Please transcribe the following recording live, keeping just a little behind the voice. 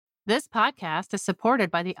This podcast is supported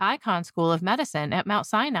by the Icahn School of Medicine at Mount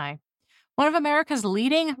Sinai, one of America's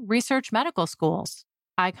leading research medical schools.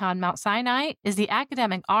 Icahn Mount Sinai is the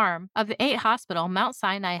academic arm of the 8-hospital Mount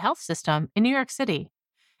Sinai Health System in New York City.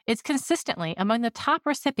 It's consistently among the top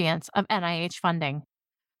recipients of NIH funding.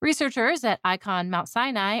 Researchers at Icahn Mount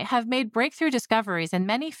Sinai have made breakthrough discoveries in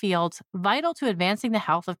many fields vital to advancing the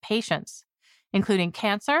health of patients, including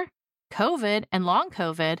cancer, COVID and long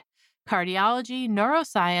COVID, cardiology,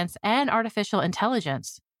 neuroscience, and artificial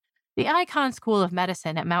intelligence. The Icahn School of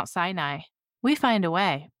Medicine at Mount Sinai. We find a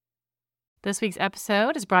way. This week's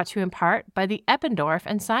episode is brought to you in part by the Eppendorf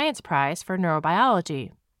and Science Prize for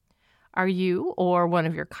Neurobiology. Are you or one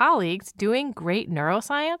of your colleagues doing great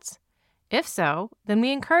neuroscience? If so, then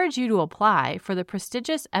we encourage you to apply for the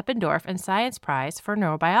prestigious Eppendorf and Science Prize for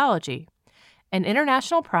Neurobiology, an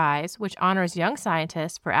international prize which honors young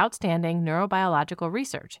scientists for outstanding neurobiological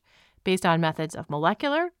research based on methods of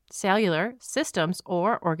molecular, cellular, systems,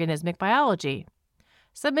 or organismic biology.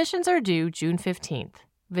 Submissions are due June 15th.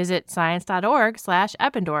 Visit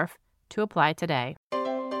science.org/Eppendorf to apply today.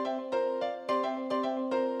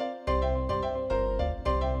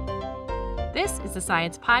 This is the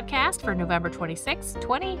Science Podcast for November 26,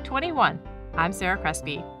 2021. I'm Sarah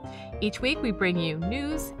Crespi. Each week we bring you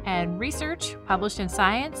news and research published in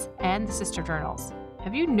Science and the sister journals.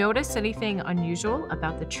 Have you noticed anything unusual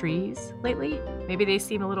about the trees lately? Maybe they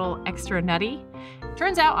seem a little extra nutty.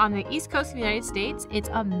 Turns out on the East Coast of the United States, it's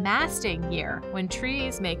a masting year when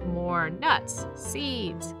trees make more nuts,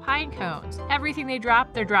 seeds, pine cones. Everything they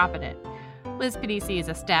drop, they're dropping it. Liz Panisi is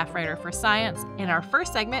a staff writer for Science. In our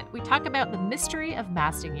first segment, we talk about the mystery of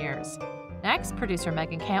masting years. Next, producer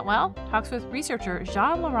Megan Cantwell talks with researcher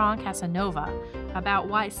Jean-Laurent Casanova about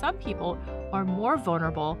why some people are more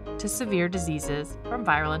vulnerable to severe diseases from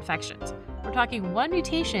viral infections. We're talking one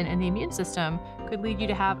mutation in the immune system could lead you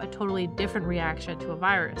to have a totally different reaction to a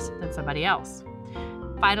virus than somebody else.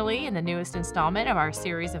 Finally, in the newest installment of our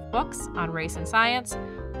series of books on race and science,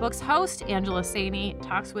 Books host Angela Saini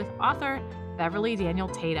talks with author Beverly Daniel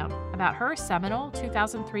Tatum about her seminal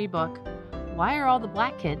 2003 book, Why Are All the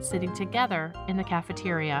Black Kids Sitting Together in the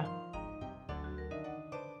Cafeteria?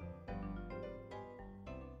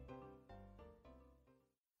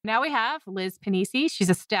 Now we have Liz Panisi. She's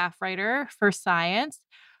a staff writer for Science.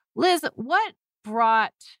 Liz, what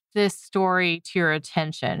brought this story to your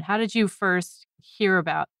attention? How did you first hear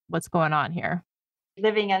about what's going on here?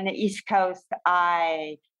 Living on the East Coast,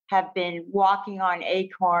 I have been walking on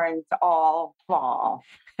acorns all fall,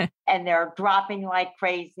 and they're dropping like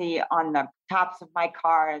crazy on the tops of my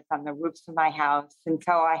cars, on the roofs of my house. And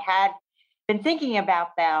so I had been thinking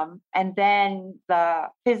about them. And then the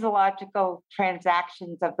Physiological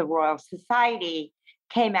Transactions of the Royal Society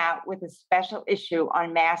came out with a special issue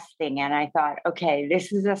on masting. And I thought, okay,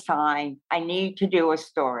 this is a sign. I need to do a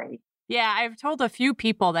story. Yeah, I've told a few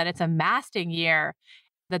people that it's a masting year,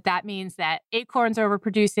 that means that acorns are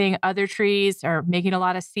overproducing, other trees are making a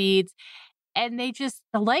lot of seeds, and the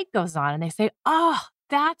light goes on and they say, oh,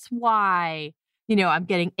 that's why, I'm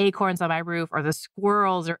getting acorns on my roof, or the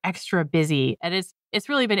squirrels are extra busy. And it's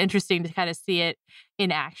really been interesting to kind of see it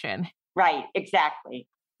in action. Right, exactly.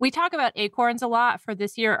 We talk about acorns a lot for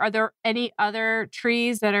this year. Are there any other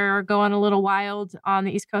trees that are going a little wild on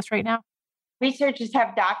the East Coast right now? Researchers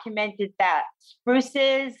have documented that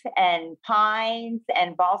spruces and pines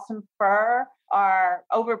and balsam fir are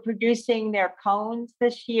overproducing their cones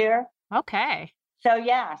this year. Okay. So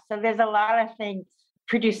there's a lot of things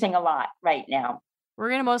producing a lot right now. We're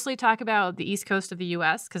going to mostly talk about the East Coast of the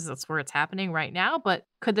U.S. because that's where it's happening right now. But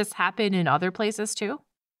could this happen in other places too?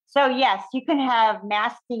 So yes, you can have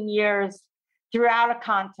masting years throughout a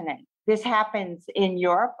continent. This happens in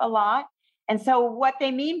Europe a lot. And so what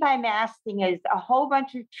they mean by masting is a whole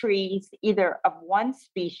bunch of trees, either of one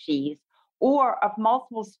species or of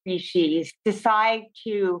multiple species, decide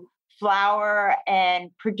to flower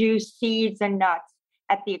and produce seeds and nuts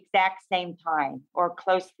at the exact same time or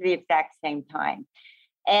close to the exact same time.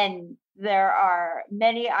 And there are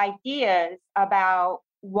many ideas about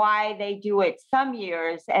why they do it some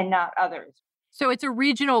years and not others. So it's a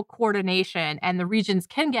regional coordination, and the regions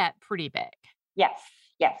can get pretty big. Yes.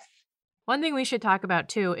 One thing we should talk about,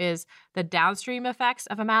 too, is the downstream effects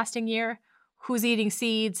of a masting year. Who's eating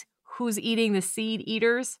seeds? Who's eating the seed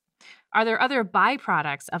eaters? Are there other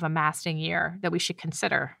byproducts of a masting year that we should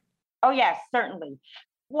consider? Oh, yes, certainly.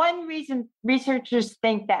 One reason researchers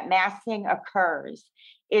think that masting occurs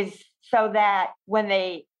is so that when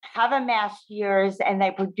they have a mast years and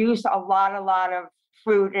they produce a lot of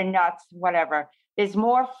fruit and nuts, whatever, there's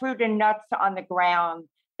more fruit and nuts on the ground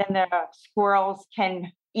than the squirrels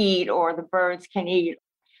can eat or the birds can eat.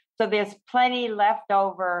 So there's plenty left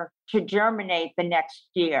over to germinate the next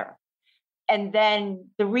year. And then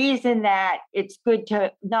the reason that it's good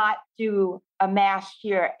to not do a mass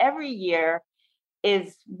year every year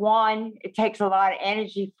is one, it takes a lot of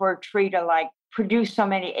energy for a tree to like produce so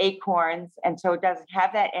many acorns. And so it doesn't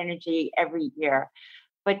have that energy every year.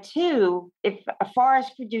 But two, if a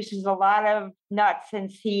forest produces a lot of nuts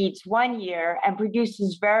and seeds one year and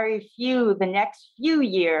produces very few the next few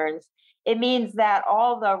years, it means that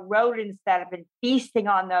all the rodents that have been feasting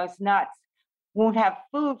on those nuts won't have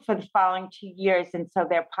food for the following 2 years. And so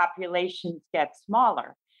their populations get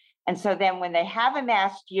smaller. And so then when they have a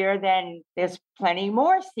mast year, then there's plenty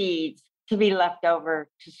more seeds to be left over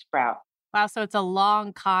to sprout. Wow, so it's a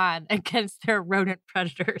long con against their rodent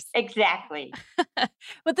predators. Exactly.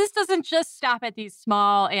 But this doesn't just stop at these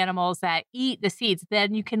small animals that eat the seeds.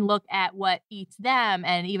 Then you can look at what eats them.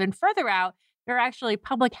 And even further out, there are actually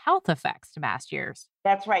public health effects to mast years.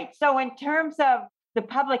 That's right. So in terms of the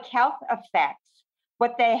public health effects,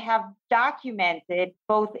 what they have documented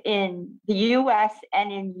both in the US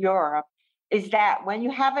and in Europe is that when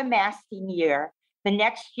you have a masting year, the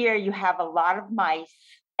next year you have a lot of mice,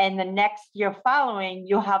 and the next year following,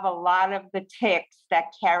 you'll have a lot of the ticks that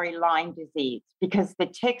carry Lyme disease because the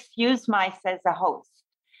ticks use mice as a host.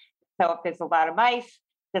 So if there's a lot of mice,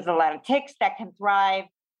 there's a lot of ticks that can thrive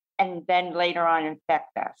and then later on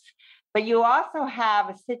infect us. But you also have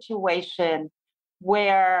a situation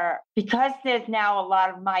where, because there's now a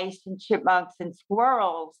lot of mice and chipmunks and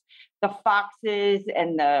squirrels, the foxes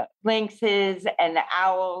and the lynxes and the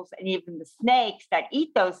owls and even the snakes that eat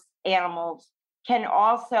those animals can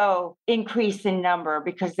also increase in number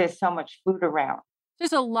because there's so much food around.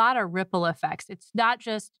 There's a lot of ripple effects. It's not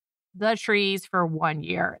just the trees for 1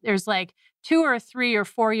 year. There's like 2 or 3 or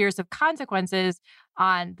 4 years of consequences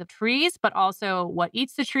on the trees, but also what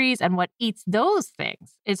eats the trees and what eats those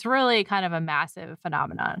things. It's really kind of a massive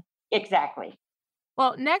phenomenon. Exactly.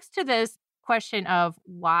 Well, next to this question of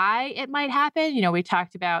why it might happen, we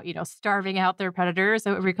talked about, starving out their predators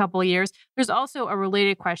every couple of years. There's also a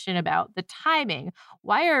related question about the timing.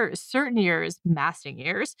 Why are certain years masting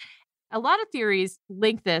years? A lot of theories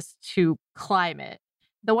link this to climate.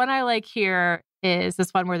 The one I like here is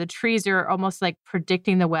this one where the trees are almost like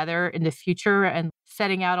predicting the weather in the future and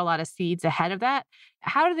setting out a lot of seeds ahead of that.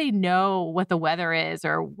 How do they know what the weather is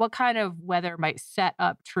or what kind of weather might set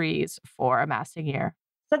up trees for a masting year?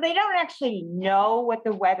 So they don't actually know what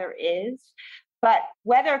the weather is, but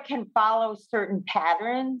weather can follow certain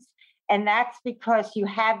patterns. And that's because you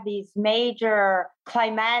have these major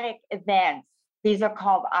climatic events. These are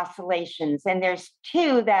called oscillations. And there's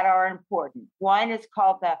two that are important. One is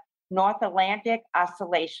called the North Atlantic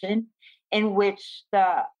Oscillation, in which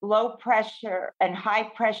the low pressure and high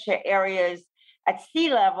pressure areas at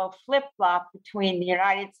sea level flip-flop between the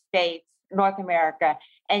United States, North America,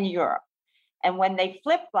 and Europe. And when they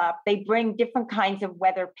flip-flop, they bring different kinds of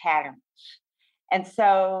weather patterns. And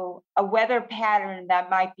so a weather pattern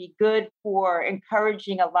that might be good for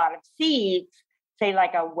encouraging a lot of seeds, say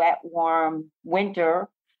like a wet, warm winter,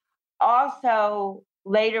 also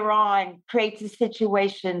later on creates a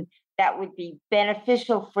situation that would be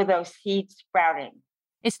beneficial for those seeds sprouting.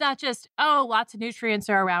 It's not just, lots of nutrients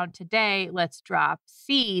are around today, let's drop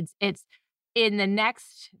seeds. It's in the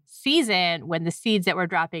next season, when the seeds that we're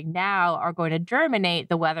dropping now are going to germinate,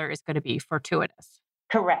 the weather is going to be fortuitous.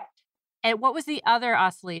 Correct. And what was the other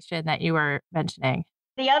oscillation that you were mentioning?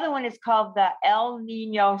 The other one is called the El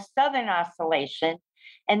Nino Southern Oscillation,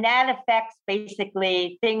 and that affects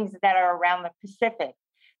basically things that are around the Pacific.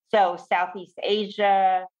 So Southeast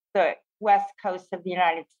Asia, the west coast of the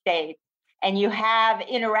United States. And you have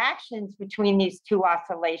interactions between these two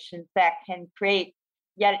oscillations that can create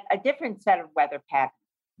yet a different set of weather patterns.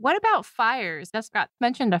 What about fires? That's got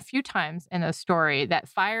mentioned a few times in the story that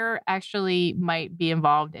fire actually might be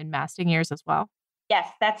involved in masting years as well. Yes,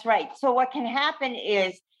 that's right. So what can happen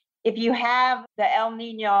is if you have the El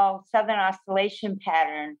Nino Southern Oscillation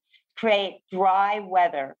pattern create dry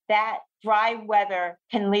weather, that dry weather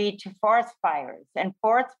can lead to forest fires. And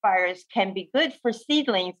forest fires can be good for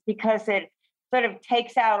seedlings because it sort of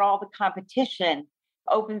takes out all the competition,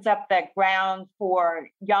 opens up the ground for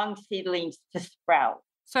young seedlings to sprout.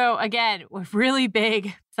 So again, with really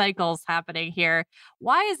big cycles happening here,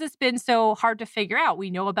 why has this been so hard to figure out? We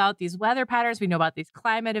know about these weather patterns, we know about these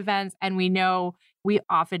climate events, and we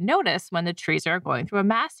often notice when the trees are going through a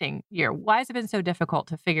masting year. Why has it been so difficult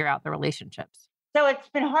to figure out the relationships? So it's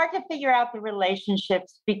been hard to figure out the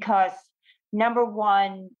relationships because, number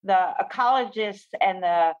one, the ecologists and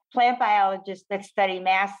the plant biologists that study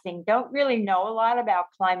masting don't really know a lot about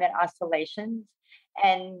climate oscillations.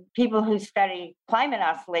 And people who study climate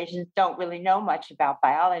oscillations don't really know much about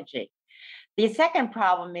biology. The second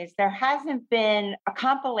problem is there hasn't been a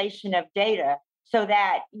compilation of data so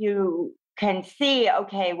that you can see,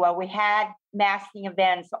 okay, well, we had masking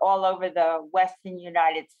events all over the Western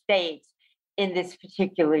United States in this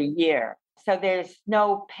particular year. So there's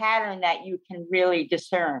no pattern that you can really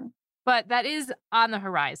discern. But that is on the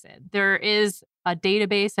horizon. There is a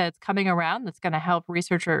database that's coming around that's going to help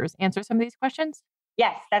researchers answer some of these questions.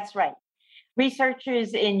 Yes, that's right.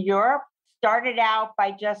 Researchers in Europe started out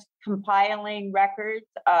by just compiling records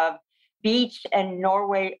of beech and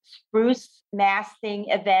Norway spruce masting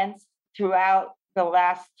events throughout the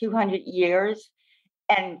last 200 years.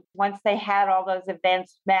 And once they had all those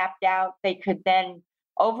events mapped out, they could then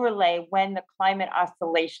overlay when the climate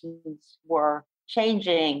oscillations were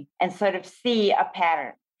changing and sort of see a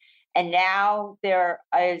pattern. And now there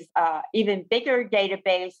is an even bigger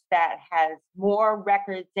database that has more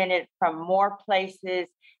records in it from more places,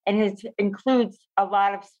 and it includes a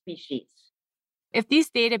lot of species. If these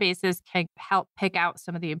databases can help pick out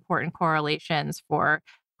some of the important correlations for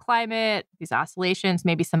climate, these oscillations,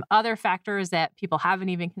 maybe some other factors that people haven't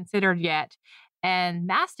even considered yet, and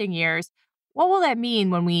masting years, what will that mean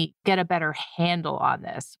when we get a better handle on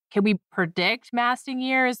this? Can we predict masting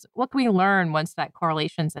years? What can we learn once that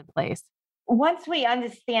correlation's in place? Once we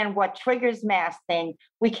understand what triggers masting,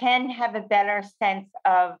 we can have a better sense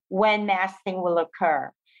of when masting will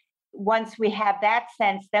occur. Once we have that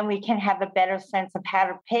sense, then we can have a better sense of how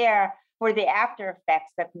to prepare for the after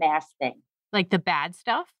effects of masting. Like the bad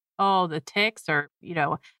stuff? Oh, the ticks or,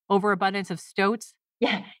 overabundance of stoats?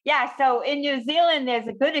 Yeah. So in New Zealand, there's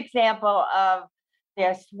a good example of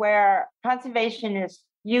this where conservationists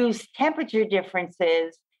use temperature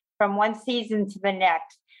differences from one season to the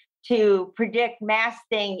next to predict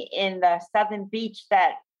masting in the southern beach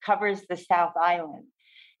that covers the South Island.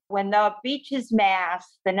 When the beach is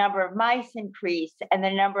masked, the number of mice increase and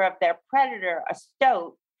the number of their predator, a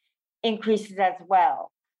stoat, increases as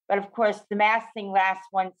well. But of course, the masting lasts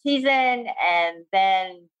one season and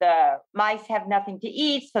then the mice have nothing to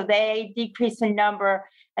eat, so they decrease in number.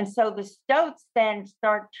 And so the stoats then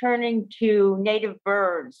start turning to native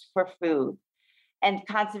birds for food. And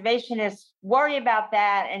conservationists worry about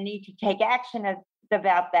that and need to take action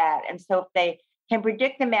about that. And so if they can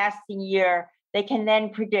predict the masting year, they can then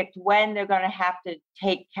predict when they're going to have to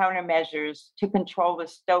take countermeasures to control the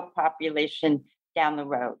stoat population down the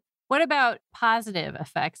road. What about positive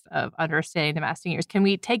effects of understanding the masting years? Can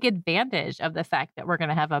we take advantage of the fact that we're going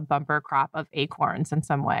to have a bumper crop of acorns in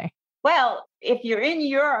some way? Well, if you're in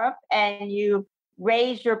Europe and you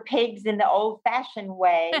raise your pigs in the old-fashioned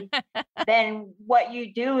way, then what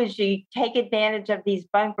you do is you take advantage of these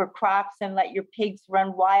bumper crops and let your pigs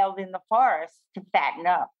run wild in the forest to fatten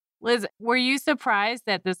up. Liz, were you surprised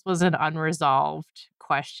that this was an unresolved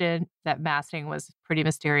question, that masting was pretty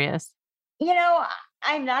mysterious?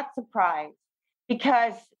 I'm not surprised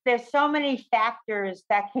because there's so many factors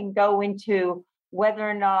that can go into whether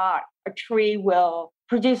or not a tree will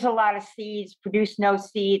produce a lot of seeds, produce no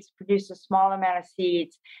seeds, produce a small amount of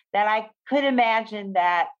seeds, that I could imagine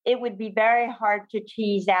that it would be very hard to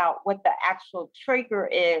tease out what the actual trigger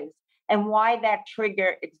is and why that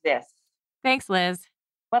trigger exists. Thanks, Liz.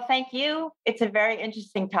 Well, thank you. It's a very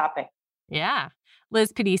interesting topic. Yeah.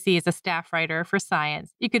 Liz Pedisi is a staff writer for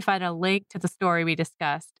Science. You can find a link to the story we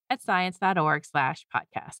discussed at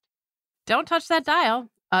science.org/podcast. Don't touch that dial.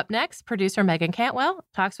 Up next, producer Megan Cantwell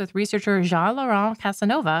talks with researcher Jean-Laurent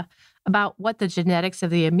Casanova about what the genetics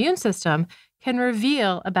of the immune system can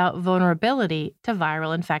reveal about vulnerability to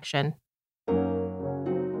viral infection.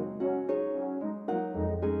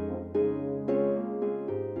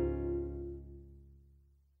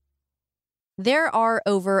 There are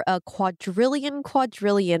over a quadrillion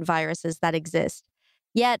viruses that exist,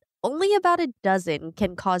 yet only about a dozen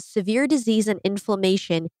can cause severe disease and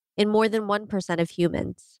inflammation in more than 1% of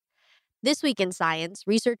humans. This week in Science,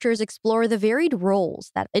 researchers explore the varied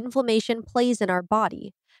roles that inflammation plays in our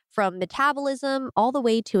body, from metabolism all the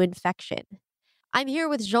way to infection. I'm here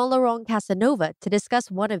with Jean-Laurent Casanova to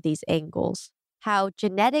discuss one of these angles, how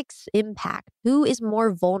genetics impact who is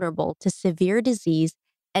more vulnerable to severe disease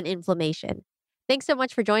and inflammation. Thanks so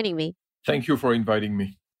much for joining me. Thank you for inviting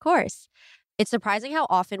me. Of course. It's surprising how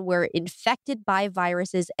often we're infected by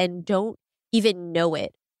viruses and don't even know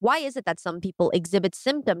it. Why is it that some people exhibit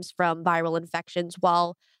symptoms from viral infections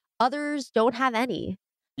while others don't have any?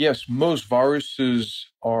 Yes, most viruses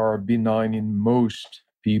are benign in most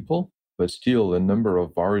people, but still a number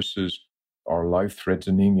of viruses are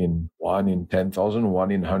life-threatening in 1 in 10,000,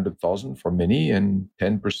 1 in 100,000 for many, and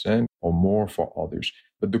 10% or more for others.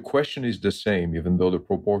 But the question is the same, even though the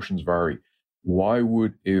proportions vary. Why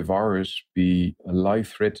would a virus be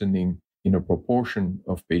life-threatening in a proportion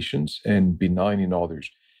of patients and benign in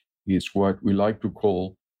others? It's what we like to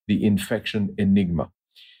call the infection enigma.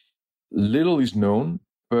 Little is known,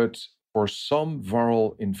 but for some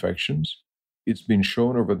viral infections, it's been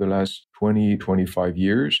shown over the last 20, 25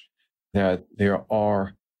 years that there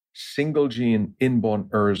are single gene inborn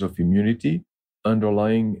errors of immunity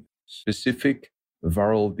underlying specific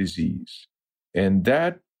viral disease. And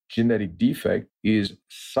that genetic defect is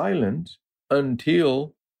silent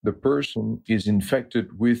until the person is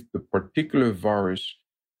infected with the particular virus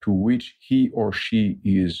to which he or she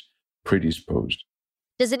is predisposed.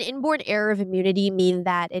 Does an inborn error of immunity mean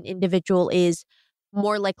that an individual is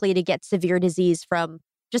more likely to get severe disease from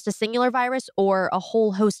just a singular virus or a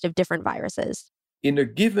whole host of different viruses? In a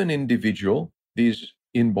given individual, these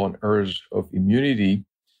inborn errors of immunity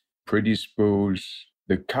predispose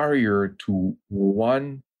the carrier to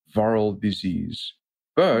one viral disease.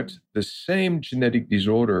 But the same genetic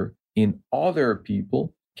disorder in other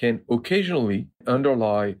people can occasionally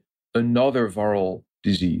underlie another viral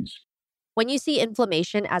disease. When you see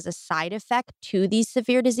inflammation as a side effect to these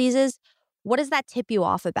severe diseases, what does that tip you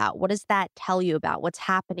off about? What does that tell you about what's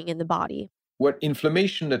happening in the body? What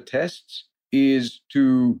inflammation attests is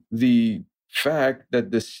to the fact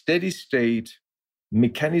that the steady state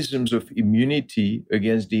mechanisms of immunity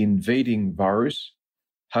against the invading virus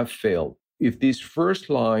have failed. If this first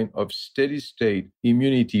line of steady state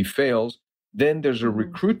immunity fails, then there's a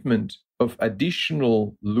recruitment of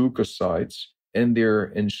additional leukocytes and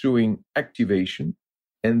their ensuing activation,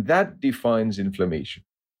 and that defines inflammation.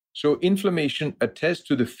 So inflammation attests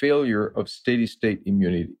to the failure of steady state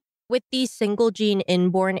immunity. With these single gene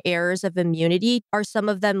inborn errors of immunity, are some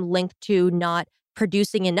of them linked to not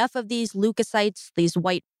producing enough of these leukocytes, these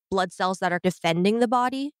white blood cells that are defending the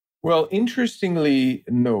body? Well, interestingly,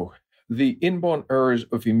 no. The inborn errors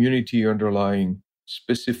of immunity underlying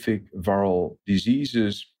specific viral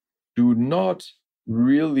diseases do not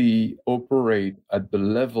really operate at the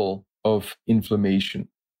level of inflammation.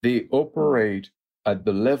 They operate at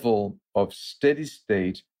the level of steady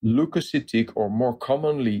state leukocytic, or more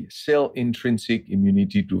commonly, cell intrinsic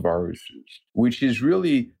immunity to viruses, which is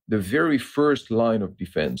really the very first line of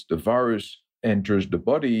defense. The virus enters the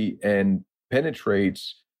body and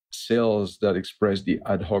penetrates cells that express the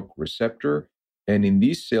ad hoc receptor. And in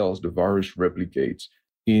these cells, the virus replicates.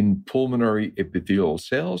 In pulmonary epithelial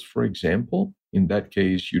cells, for example, in that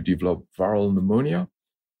case, you develop viral pneumonia,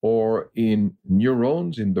 or in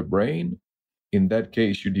neurons in the brain, in that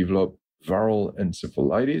case, you develop viral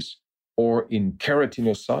encephalitis, or in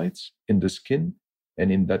keratinocytes in the skin,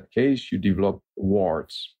 and in that case, you develop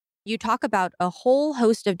warts. You talk about a whole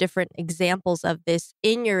host of different examples of this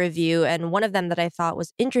in your review. And one of them that I thought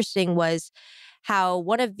was interesting was how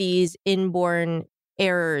one of these inborn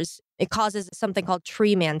errors, it causes something called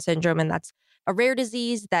tree man syndrome. And that's a rare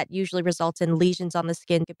disease that usually results in lesions on the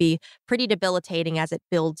skin. It could be pretty debilitating as it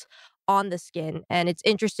builds on the skin. And it's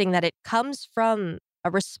interesting that it comes from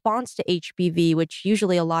a response to HPV, which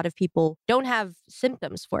usually a lot of people don't have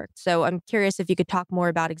symptoms for. So I'm curious if you could talk more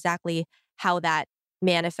about exactly how that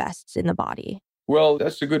manifests in the body. Well,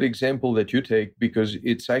 that's a good example that you take, because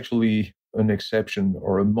it's actually an exception,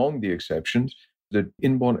 or among the exceptions. The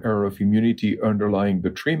inborn error of immunity underlying the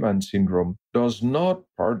tree man syndrome does not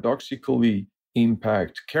paradoxically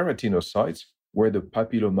impact keratinocytes, where the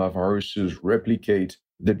papillomaviruses replicate.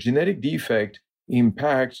 The genetic defect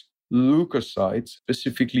impacts leukocytes,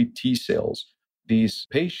 specifically T cells. These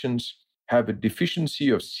patients have a deficiency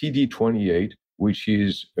of CD28, which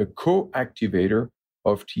is a co-activator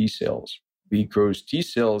of T cells, because T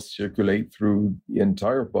cells circulate through the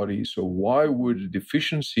entire body. So why would a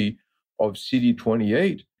deficiency of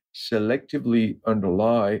CD28 selectively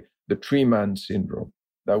underlie the tree man syndrome?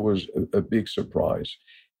 That was a big surprise.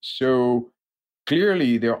 So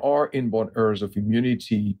clearly, there are inborn errors of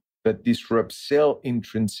immunity that disrupt cell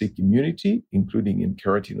intrinsic immunity, including in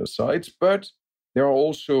keratinocytes, but there are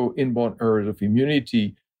also inborn errors of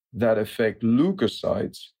immunity that affect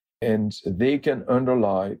leukocytes, and they can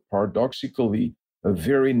underlie, paradoxically, a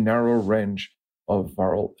very narrow range of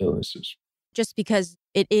viral illnesses. Just because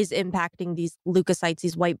it is impacting these leukocytes,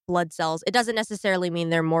 these white blood cells, it doesn't necessarily mean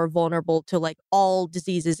they're more vulnerable to like all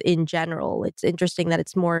diseases in general. It's interesting that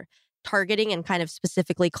it's more targeting and kind of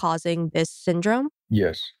specifically causing this syndrome.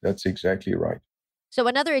 Yes, that's exactly right. So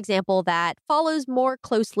another example that follows more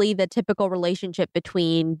closely the typical relationship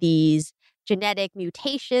between these genetic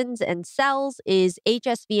mutations and cells is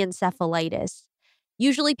HSV encephalitis.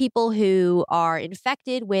 Usually, people who are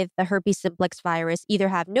infected with the herpes simplex virus either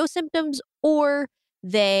have no symptoms or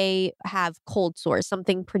they have cold sores,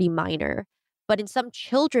 something pretty minor. But in some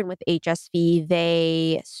children with HSV,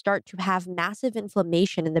 they start to have massive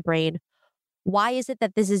inflammation in the brain. Why is it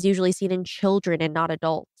that this is usually seen in children and not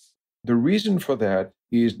adults? The reason for that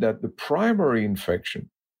is that the primary infection,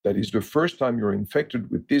 that is the first time you're infected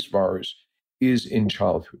with this virus, is in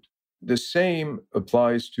childhood. The same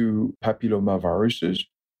applies to papillomaviruses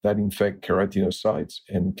that infect keratinocytes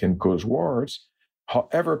and can cause warts.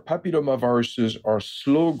 However, papillomaviruses are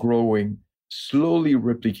slow-growing, slowly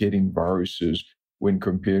replicating viruses when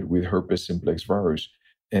compared with herpes simplex virus.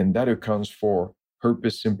 And that accounts for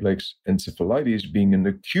herpes simplex encephalitis being an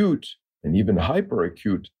acute and even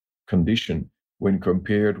hyperacute condition when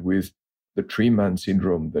compared with the tree-man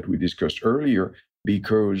syndrome that we discussed earlier,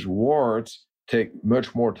 because warts take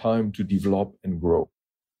much more time to develop and grow.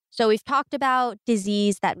 So we've talked about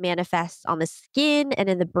disease that manifests on the skin and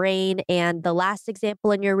in the brain. And the last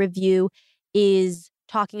example in your review is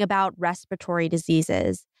talking about respiratory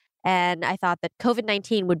diseases. And I thought that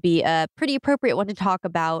COVID-19 would be a pretty appropriate one to talk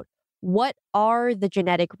about. What are the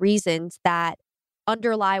genetic reasons that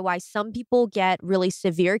underlie why some people get really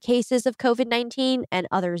severe cases of COVID-19 and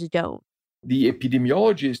others don't? The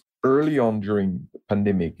epidemiologists early on during the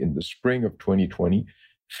pandemic in the spring of 2020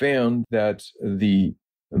 found that the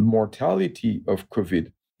mortality of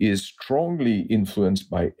COVID is strongly influenced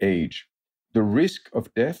by age. The risk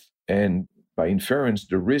of death and by inference,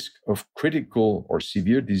 the risk of critical or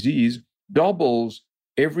severe disease doubles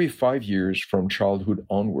every 5 years from childhood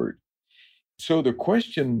onward. So the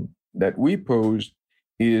question that we posed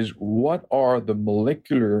is, what are the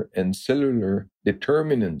molecular and cellular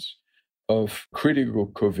determinants of critical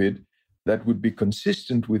COVID that would be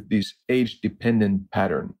consistent with this age-dependent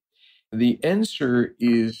pattern? The answer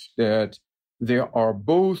is that there are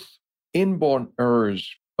both inborn errors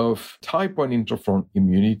of type 1 interferon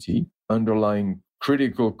immunity underlying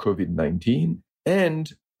critical COVID-19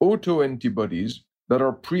 and autoantibodies that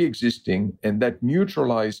are pre-existing and that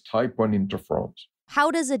neutralize type 1 interferons.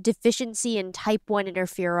 How does a deficiency in type 1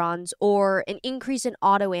 interferons or an increase in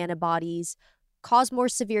autoantibodies cause more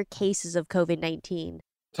severe cases of COVID-19?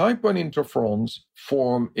 Type 1 interferons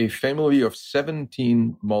form a family of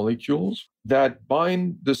 17 molecules that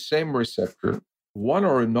bind the same receptor. One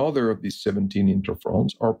or another of these 17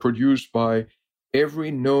 interferons are produced by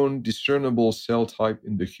every known discernible cell type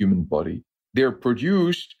in the human body. They're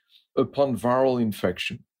produced upon viral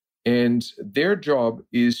infection, and their job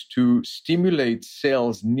is to stimulate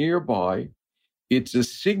cells nearby. It's a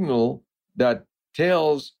signal that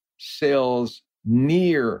tells cells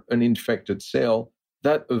near an infected cell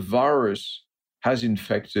that a virus has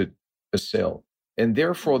infected a cell. And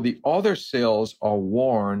therefore, the other cells are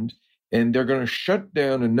warned, and they're going to shut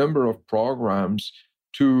down a number of programs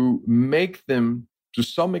to make them, to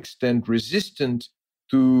some extent, resistant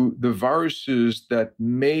to the viruses that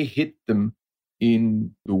may hit them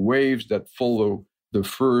in the waves that follow the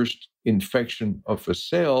first infection of a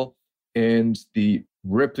cell and the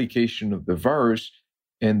replication of the virus,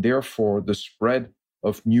 and therefore the spread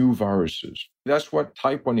of new viruses. That's what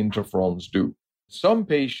type 1 interferons do. Some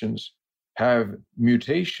patients have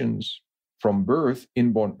mutations from birth,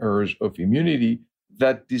 inborn errors of immunity,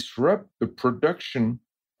 that disrupt the production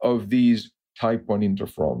of these type 1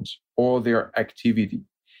 interferons or their activity.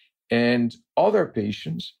 And other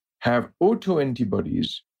patients have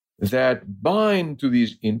autoantibodies that bind to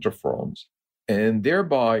these interferons and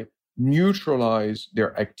thereby neutralize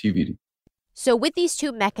their activity. So with these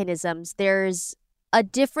two mechanisms, there's a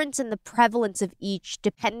difference in the prevalence of each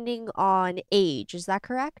depending on age. Is that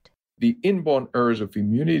correct? The inborn errors of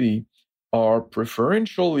immunity are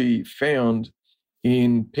preferentially found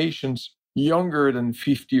in patients younger than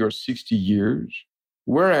 50 or 60 years,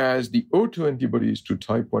 whereas the autoantibodies to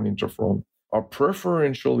type 1 interferon are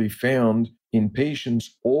preferentially found in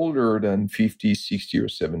patients older than 50, 60, or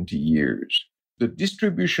 70 years. The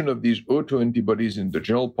distribution of these autoantibodies in the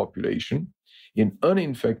general population in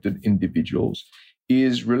uninfected individuals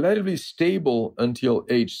is relatively stable until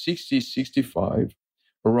age 60, 65,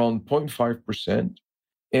 around 0.5%.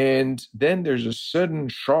 And then there's a sudden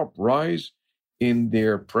sharp rise in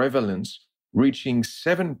their prevalence, reaching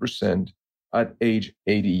 7% at age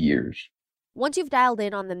 80 years. Once you've dialed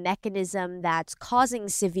in on the mechanism that's causing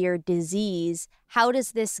severe disease, how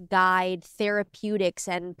does this guide therapeutics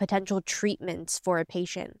and potential treatments for a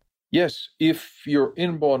patient? Yes, if your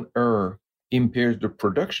inborn error impairs the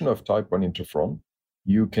production of type 1 interferon,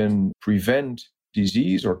 you can prevent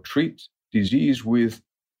disease or treat disease with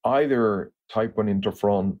either type 1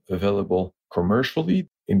 interferon available commercially.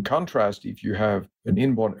 In contrast, if you have an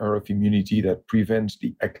inborn error of immunity that prevents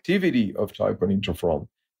the activity of type 1 interferon,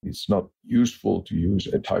 it's not useful to use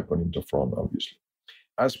a type 1 interferon, obviously.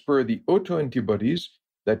 As per the autoantibodies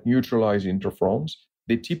that neutralize interferons,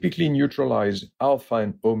 they typically neutralize alpha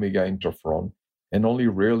and omega interferon and only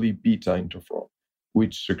rarely beta interferon,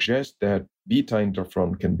 which suggests that beta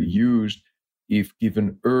interferon can be used if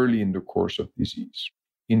given early in the course of disease.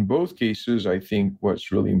 In both cases, I think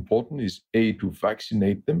what's really important is A, to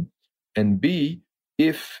vaccinate them, and B,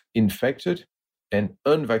 if infected and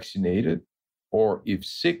unvaccinated, or if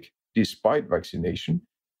sick despite vaccination,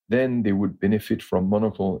 then they would benefit from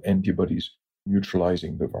monoclonal antibodies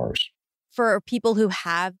neutralizing the virus. For people who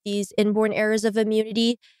have these inborn errors of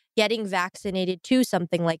immunity, getting vaccinated to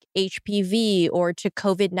something like HPV or to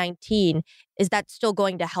COVID-19, is that still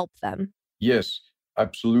going to help them? Yes,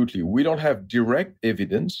 absolutely. We don't have direct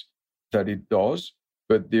evidence that it does,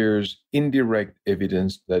 but there's indirect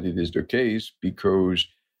evidence that it is the case because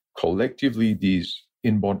collectively these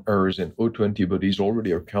inborn errors and autoantibodies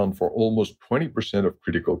already account for almost 20% of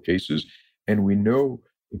critical cases. And we know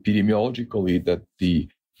epidemiologically that the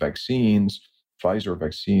vaccines, Pfizer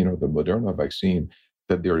vaccine or the Moderna vaccine,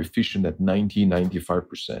 that they're efficient at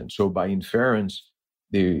 95%. So by inference,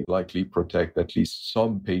 they likely protect at least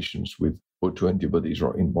some patients with autoantibodies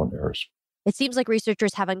or inborn errors. It seems like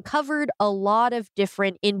researchers have uncovered a lot of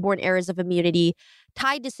different inborn errors of immunity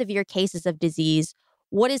tied to severe cases of disease.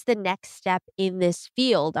 What is the next step in this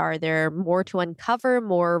field? Are there more to uncover,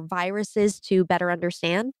 more viruses to better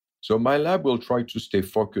understand? So my lab will try to stay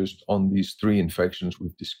focused on these three infections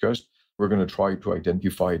we've discussed. We're going to try to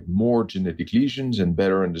identify more genetic lesions and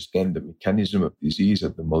better understand the mechanism of disease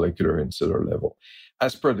at the molecular and cellular level.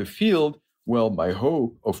 As per the field, well, my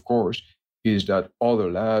hope, of course, is that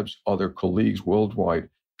other labs, other colleagues worldwide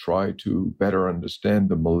try to better understand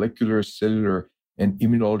the molecular, cellular, and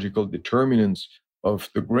immunological determinants of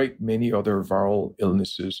the great many other viral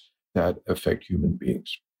illnesses that affect human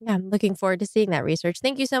beings. Yeah, I'm looking forward to seeing that research.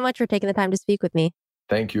 Thank you so much for taking the time to speak with me.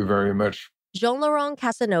 Thank you very much. Jean-Laurent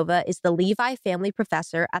Casanova is the Levi Family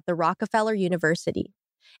Professor at the Rockefeller University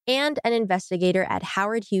and an investigator at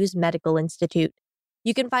Howard Hughes Medical Institute.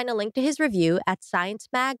 You can find a link to his review at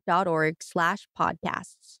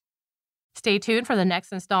sciencemag.org/podcasts. Stay tuned for the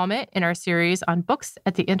next installment in our series on books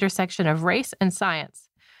at the intersection of race and science.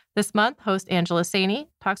 This month, host Angela Saini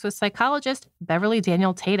talks with psychologist Beverly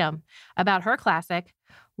Daniel Tatum about her classic,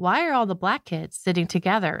 Why Are All the Black Kids Sitting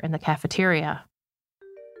Together in the Cafeteria?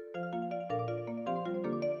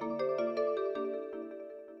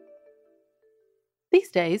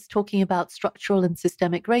 These days, talking about structural and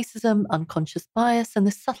systemic racism, unconscious bias, and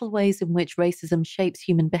the subtle ways in which racism shapes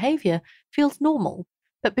human behavior feels normal.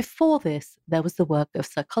 But before this, there was the work of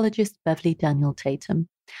psychologist Beverly Daniel Tatum.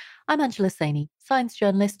 I'm Angela Saini, science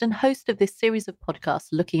journalist and host of this series of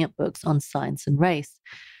podcasts looking at books on science and race.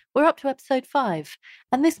 We're up to episode 5,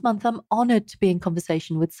 and this month I'm honored to be in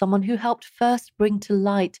conversation with someone who helped first bring to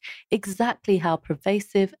light exactly how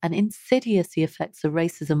pervasive and insidious the effects of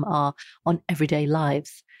racism are on everyday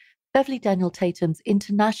lives. Beverly Daniel Tatum's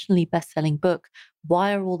internationally best-selling book,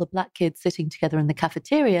 Why Are All the Black Kids Sitting Together in the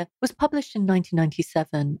Cafeteria, was published in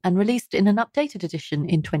 1997 and released in an updated edition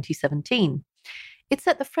in 2017. It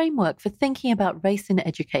set the framework for thinking about race in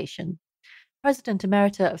education. President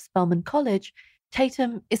Emerita of Spelman College,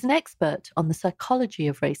 Tatum is an expert on the psychology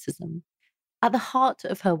of racism. At the heart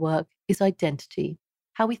of her work is identity,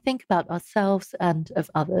 how we think about ourselves and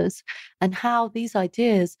of others, and how these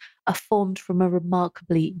ideas are formed from a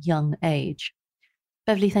remarkably young age.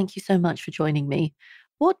 Beverly, thank you so much for joining me.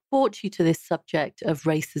 What brought you to this subject of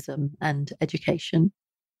racism and education?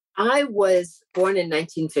 I was born in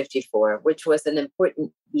 1954, which was an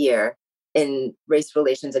important year in race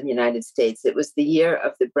relations in the United States. It was the year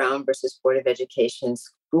of the Brown versus Board of Education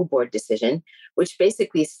school board decision, which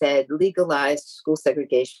basically said legalized school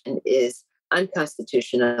segregation is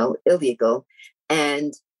unconstitutional, illegal.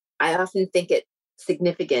 And I often think it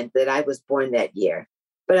significant that I was born that year.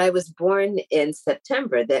 But I was born in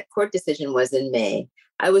September. That court decision was in May.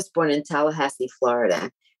 I was born in Tallahassee,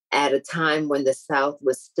 Florida, at a time when the South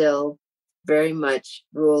was still very much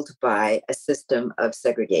ruled by a system of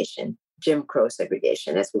segregation. Jim Crow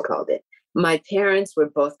segregation, as we called it. My parents were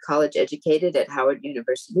both college educated at Howard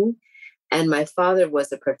University, and my father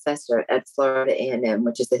was a professor at Florida A&M,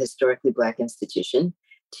 which is a historically Black institution,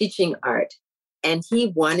 teaching art. And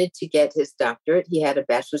he wanted to get his doctorate. He had a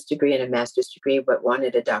bachelor's degree and a master's degree, but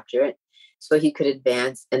wanted a doctorate so he could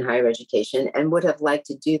advance in higher education and would have liked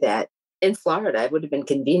to do that in Florida. It would have been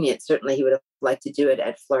convenient. Certainly, he would have liked to do it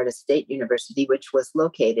at Florida State University, which was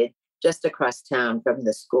located just across town from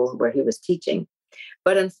the school where he was teaching.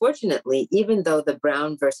 But unfortunately, even though the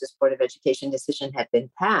Brown versus Board of Education decision had been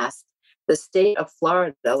passed, the state of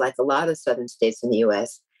Florida, like a lot of southern states in the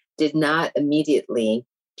US, did not immediately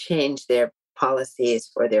change their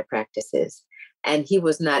policies or their practices. And he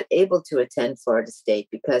was not able to attend Florida State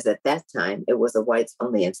because at that time it was a whites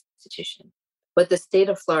only institution. What the state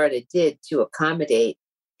of Florida did to accommodate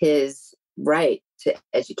his right to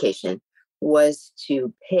education was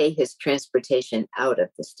to pay his transportation out of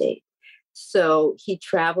the state. So he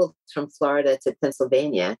traveled from Florida to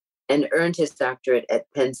Pennsylvania and earned his doctorate at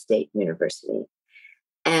Penn State University.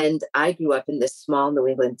 And I grew up in this small New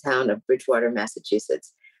England town of Bridgewater,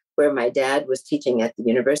 Massachusetts, where my dad was teaching at the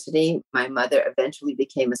university. My mother eventually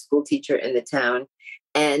became a school teacher in the town,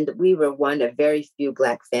 and we were one of very few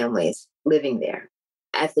Black families living there.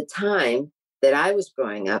 At the time that I was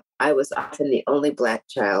growing up, I was often the only Black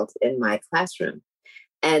child in my classroom.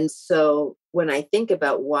 And so when I think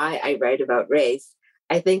about why I write about race,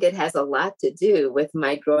 I think it has a lot to do with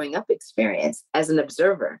my growing up experience as an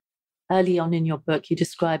observer. Early on in your book, you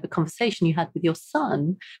describe a conversation you had with your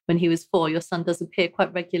son when he was 4. Your son does appear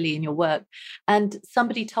quite regularly in your work. And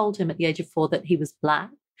somebody told him at the age of 4 that he was Black.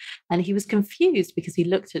 And he was confused because he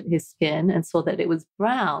looked at his skin and saw that it was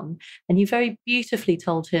brown. And you very beautifully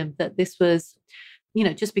told him that this was,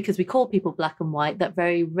 just because we call people Black and white, that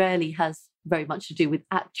very rarely has very much to do with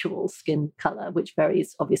actual skin color, which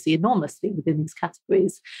varies obviously enormously within these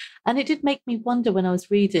categories. And it did make me wonder when I was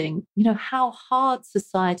reading, how hard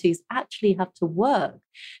societies actually have to work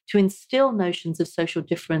to instill notions of social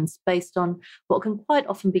difference based on what can quite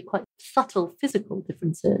often be quite subtle physical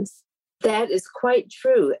differences. That is quite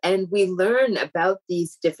true. And we learn about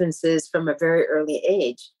these differences from a very early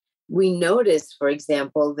age. We notice, for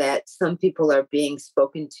example, that some people are being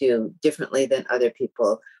spoken to differently than other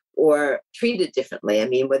people or treated differently. I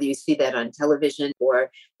mean, whether you see that on television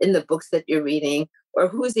or in the books that you're reading, or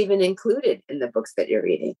who's even included in the books that you're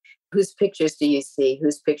reading. Whose pictures do you see?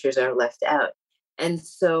 Whose pictures are left out? And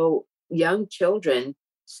so young children,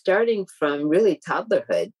 starting from really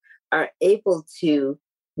toddlerhood, are able to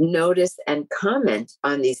notice and comment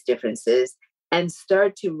on these differences and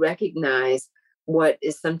start to recognize what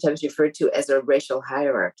is sometimes referred to as a racial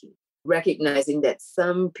hierarchy, recognizing that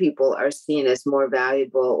some people are seen as more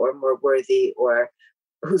valuable or more worthy or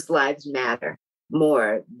whose lives matter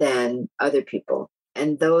more than other people.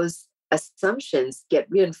 And those assumptions get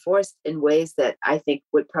reinforced in ways that I think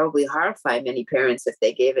would probably horrify many parents if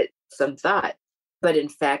they gave it some thought. But in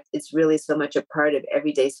fact, it's really so much a part of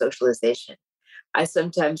everyday socialization. I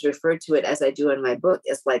sometimes refer to it, as I do in my book,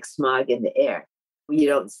 as like smog in the air. You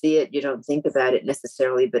don't see it, you don't think about it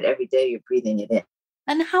necessarily, but every day you're breathing it in.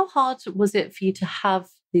 And how hard was it for you to have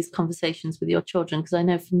these conversations with your children? Because I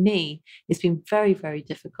know for me, it's been very, very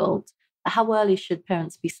difficult. How early should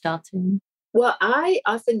parents be starting? Well, I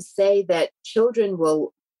often say that children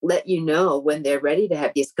will let you know when they're ready to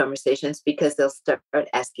have these conversations because they'll start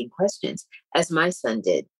asking questions, as my son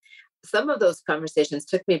did. Some of those conversations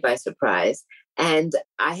took me by surprise. And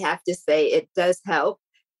I have to say, it does help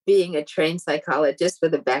being a trained psychologist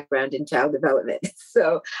with a background in child development.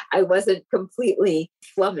 So I wasn't completely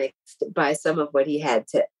flummoxed by some of what he had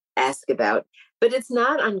to ask about. But it's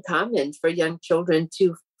not uncommon for young children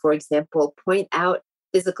to, for example, point out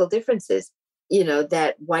physical differences.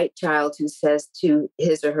 That white child who says to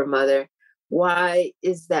his or her mother, "Why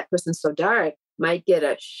is that person so dark?" might get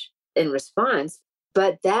a shh in response.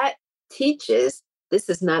 But that teaches this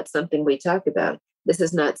is not something we talk about. This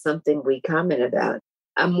is not something we comment about.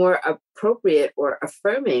 A more appropriate or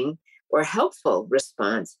affirming or helpful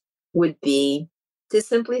response would be to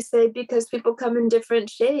simply say, because people come in different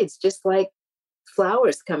shades, just like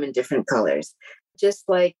flowers come in different colors, just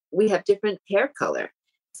like we have different hair color.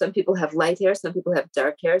 Some people have light hair, some people have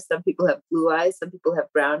dark hair, some people have blue eyes, some people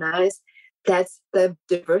have brown eyes. That's the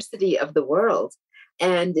diversity of the world.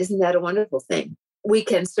 And isn't that a wonderful thing? We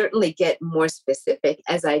can certainly get more specific,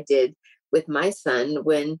 as I did with my son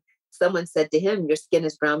when someone said to him, "Your skin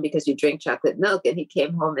is brown because you drink chocolate milk." And he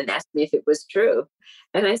came home and asked me if it was true.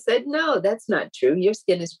 And I said, "No, that's not true. Your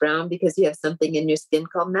skin is brown because you have something in your skin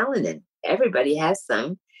called melanin. Everybody has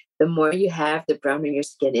some. The more you have, the browner your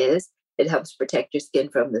skin is. It helps protect your skin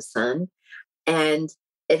from the sun. And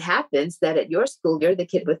it happens that at your school, you're the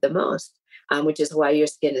kid with the most, which is why your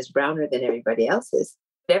skin is browner than everybody else's.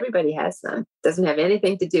 Everybody has some. It doesn't have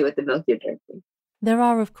anything to do with the milk you're drinking." There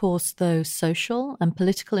are, of course, those social and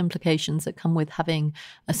political implications that come with having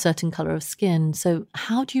a certain color of skin. So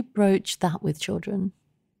how do you broach that with children?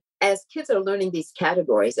 as kids are learning these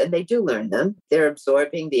categories, and they do learn them, they're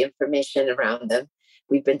absorbing the information around them.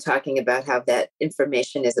 We've been talking about how that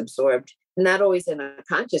information is absorbed, not always in a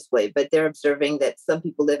conscious way, but they're observing that some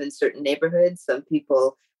people live in certain neighborhoods, some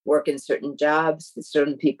people work in certain jobs,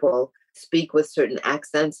 certain people speak with certain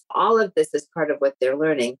accents. All of this is part of what they're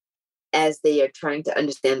learning as they are trying to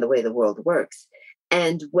understand the way the world works.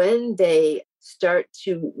 And when they start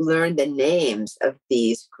to learn the names of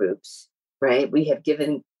these groups, right? We have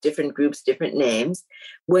given different groups different names.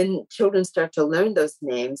 When children start to learn those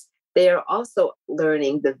names, they are also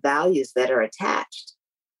learning the values that are attached.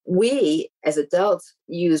 We, as adults,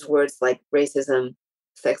 use words like racism,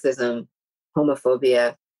 sexism,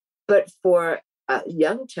 homophobia, but for a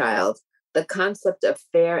young child, the concept of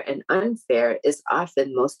fair and unfair is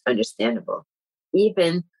often most understandable.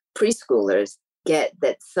 Even preschoolers get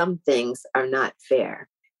that some things are not fair.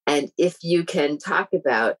 And if you can talk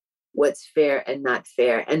about what's fair and not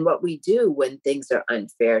fair, and what we do when things are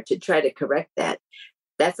unfair to try to correct that,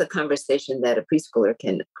 that's a conversation that a preschooler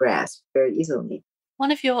can grasp very easily.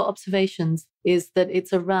 One of your observations is that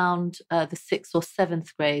it's around the 6th or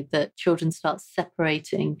 7th grade that children start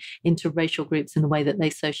separating into racial groups in the way that they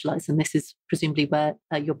socialize. And this is presumably where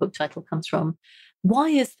your book title comes from. Why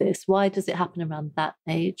is this? Why does it happen around that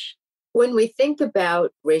age? When we think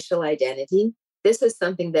about racial identity, this is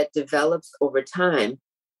something that develops over time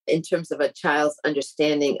in terms of a child's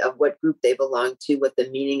understanding of what group they belong to, what the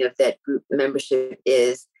meaning of that group membership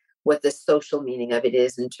is, what the social meaning of it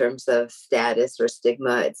is in terms of status or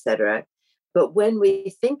stigma, et cetera. But when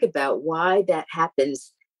we think about why that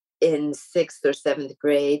happens in 6th or 7th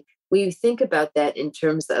grade, we think about that in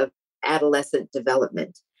terms of adolescent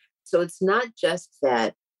development. So it's not just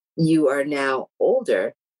that you are now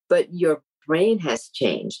older, but your brain has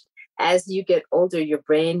changed. As you get older, your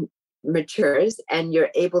brain matures and you're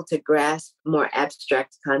able to grasp more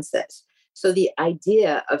abstract concepts. So the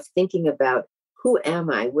idea of thinking about who am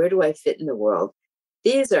I? Where do I fit in the world?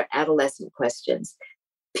 These are adolescent questions.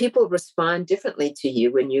 People respond differently to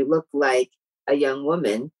you when you look like a young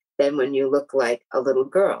woman than when you look like a little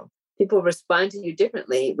girl. People respond to you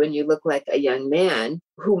differently when you look like a young man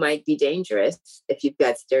who might be dangerous if you've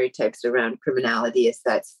got stereotypes around criminality as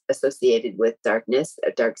that's associated with darkness,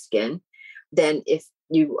 dark skin, than if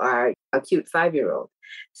you are a cute 5-year-old.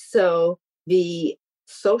 So the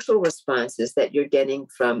social responses that you're getting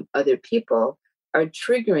from other people are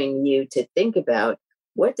triggering you to think about,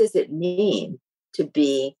 what does it mean to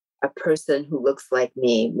be a person who looks like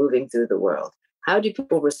me moving through the world? How do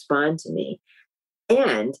people respond to me?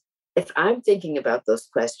 And if I'm thinking about those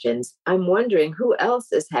questions, I'm wondering who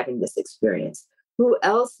else is having this experience? Who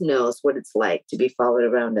else knows what it's like to be followed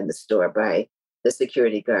around in the store by the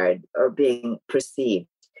security guard or being perceived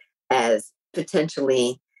as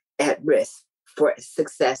potentially at risk for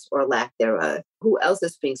success or lack thereof? Who else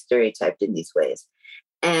is being stereotyped in these ways?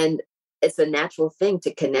 And it's a natural thing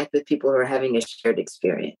to connect with people who are having a shared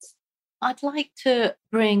experience. I'd like to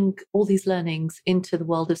bring all these learnings into the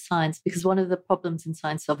world of science, because one of the problems in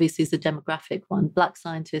science obviously is a demographic one. Black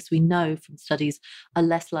scientists, we know from studies, are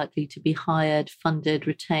less likely to be hired, funded,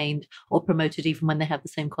 retained, or promoted even when they have the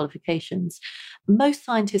same qualifications. Most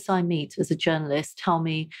scientists I meet as a journalist tell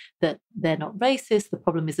me that they're not racist, the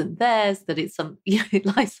problem isn't theirs, that it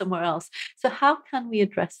lies somewhere else. So how can we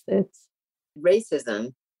address this?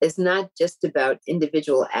 Racism is not just about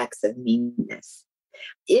individual acts of meanness.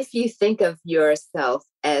 If you think of yourself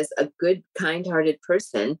as a good, kind-hearted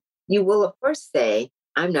person, you will, of course, say,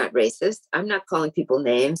 I'm not racist. I'm not calling people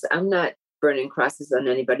names. I'm not burning crosses on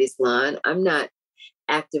anybody's lawn. I'm not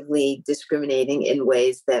actively discriminating in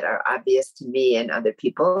ways that are obvious to me and other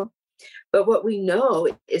people. But what we know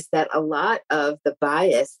is that a lot of the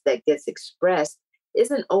bias that gets expressed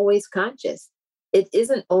isn't always conscious. It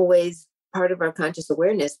isn't always part of our conscious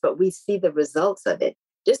awareness, but we see the results of it.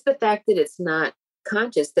 Just the fact that it's not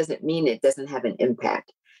conscious doesn't mean it doesn't have an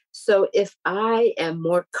impact. So if I am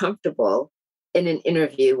more comfortable in an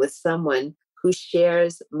interview with someone who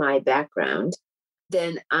shares my background,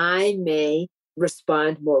 then I may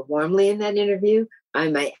respond more warmly in that interview.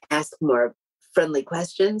 I might ask more friendly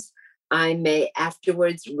questions. I may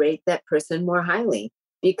afterwards rate that person more highly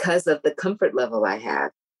because of the comfort level I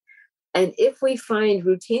have. And if we find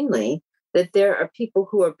routinely that there are people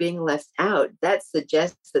who are being left out, that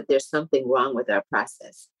suggests that there's something wrong with our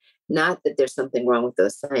process, not that there's something wrong with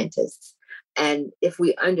those scientists. And if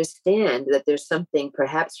we understand that there's something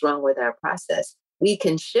perhaps wrong with our process, we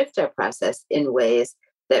can shift our process in ways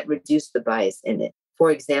that reduce the bias in it. For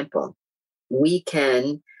example, we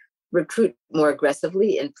can recruit more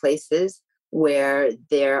aggressively in places where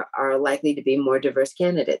there are likely to be more diverse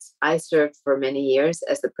candidates. I served for many years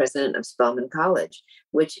as the president of Spelman College,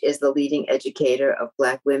 which is the leading educator of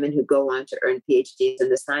Black women who go on to earn PhDs in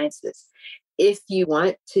the sciences. If you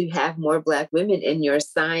want to have more Black women in your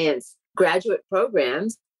science graduate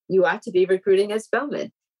programs, you ought to be recruiting at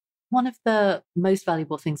Spelman. One of the most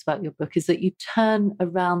valuable things about your book is that you turn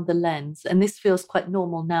around the lens, and this feels quite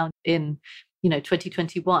normal now in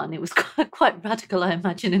 2021. It was quite radical, I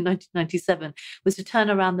imagine, in 1997, was to turn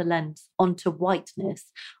around the lens onto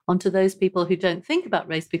whiteness, onto those people who don't think about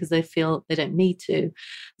race because they feel they don't need to.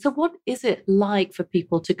 So what is it like for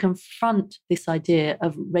people to confront this idea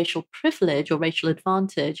of racial privilege or racial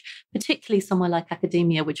advantage, particularly somewhere like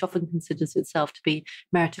academia, which often considers itself to be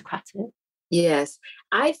meritocratic? Yes,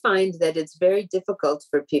 I find that it's very difficult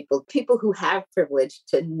for people who have privilege,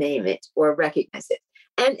 to name it or recognize it.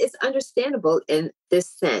 And it's understandable in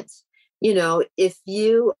this sense. If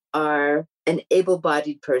you are an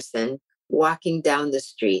able-bodied person walking down the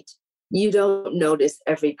street, you don't notice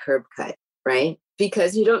every curb cut, right?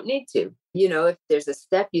 Because you don't need to. If there's a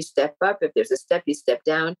step, you step up. If there's a step, you step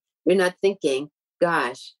down. You're not thinking,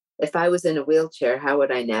 gosh, if I was in a wheelchair, how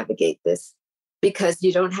would I navigate this? Because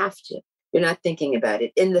you don't have to. You're not thinking about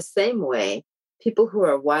it. In the same way, people who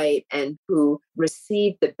are white and who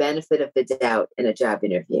receive the benefit of the doubt in a job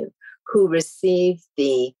interview, who receive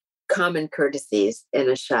the common courtesies in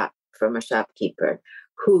a shop from a shopkeeper,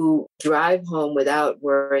 who drive home without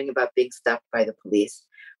worrying about being stopped by the police.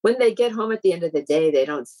 When they get home at the end of the day, they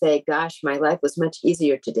don't say, gosh, my life was much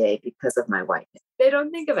easier today because of my whiteness. They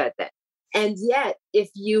don't think about that. And yet, if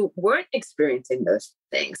you weren't experiencing those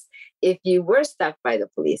things, if you were stopped by the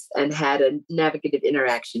police and had a navigative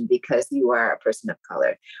interaction because you are a person of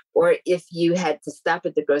color, or if you had to stop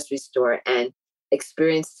at the grocery store and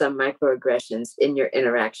experience some microaggressions in your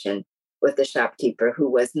interaction with the shopkeeper who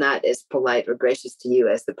was not as polite or gracious to you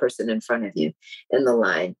as the person in front of you in the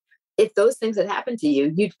line, if those things had happened to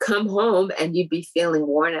you, you'd come home and you'd be feeling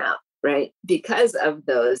worn out, right? Because of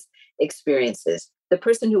those experiences. The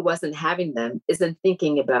person who wasn't having them isn't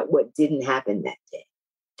thinking about what didn't happen that day.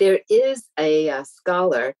 There is a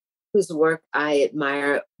scholar whose work I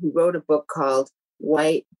admire, who wrote a book called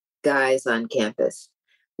White Guys on Campus,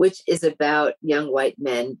 which is about young white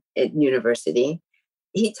men at university.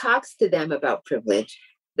 He talks to them about privilege.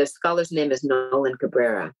 The scholar's name is Nolan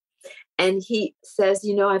Cabrera. And he says,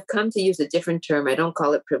 I've come to use a different term. I don't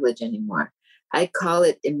call it privilege anymore. I call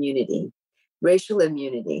it immunity, racial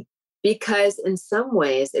immunity. Because in some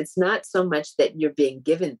ways, it's not so much that you're being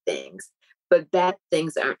given things, but bad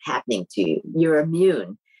things aren't happening to you. You're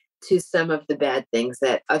immune to some of the bad things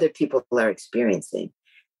that other people are experiencing.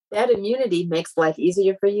 That immunity makes life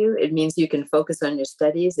easier for you. It means you can focus on your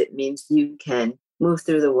studies. It means you can move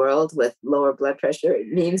through the world with lower blood pressure. It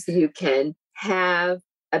means you can have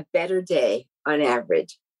a better day on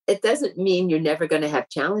average. It doesn't mean you're never going to have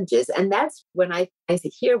challenges. And that's when I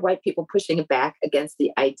hear white people pushing back against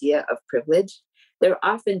the idea of privilege. They're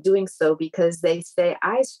often doing so because they say,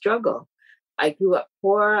 I struggle. I grew up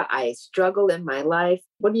poor. I struggle in my life.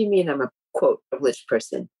 What do you mean I'm a, quote, privileged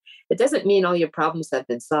person? It doesn't mean all your problems have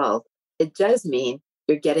been solved. It does mean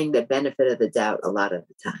you're getting the benefit of the doubt a lot of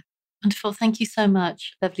the time. Wonderful. Thank you so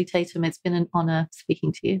much, Beverly Tatum. It's been an honor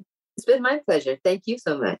speaking to you. It's been my pleasure. Thank you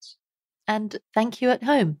so much. And thank you at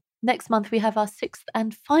home. Next month, we have our 6th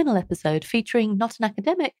and final episode featuring not an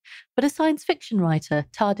academic, but a science fiction writer,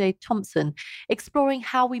 Tade Thompson, exploring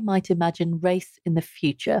how we might imagine race in the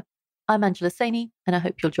future. I'm Angela Saini, and I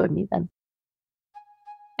hope you'll join me then.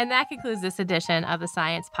 And that concludes this edition of the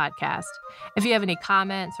Science Podcast. If you have any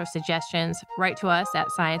comments or suggestions, write to us at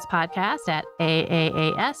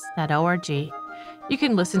sciencepodcast@aaas.org. You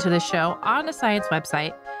can listen to the show on the science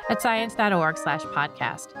website at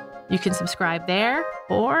science.org/podcast. You can subscribe there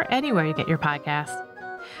or anywhere you get your podcasts.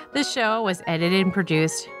 This show was edited and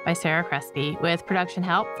produced by Sarah Crespi with production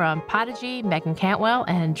help from Podigy, Megan Cantwell,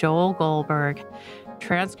 and Joel Goldberg.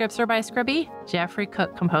 Transcripts are by Scribby. Jeffrey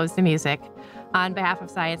Cook composed the music. On behalf of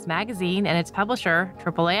Science Magazine and its publisher,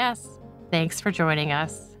 AAAS, thanks for joining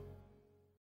us.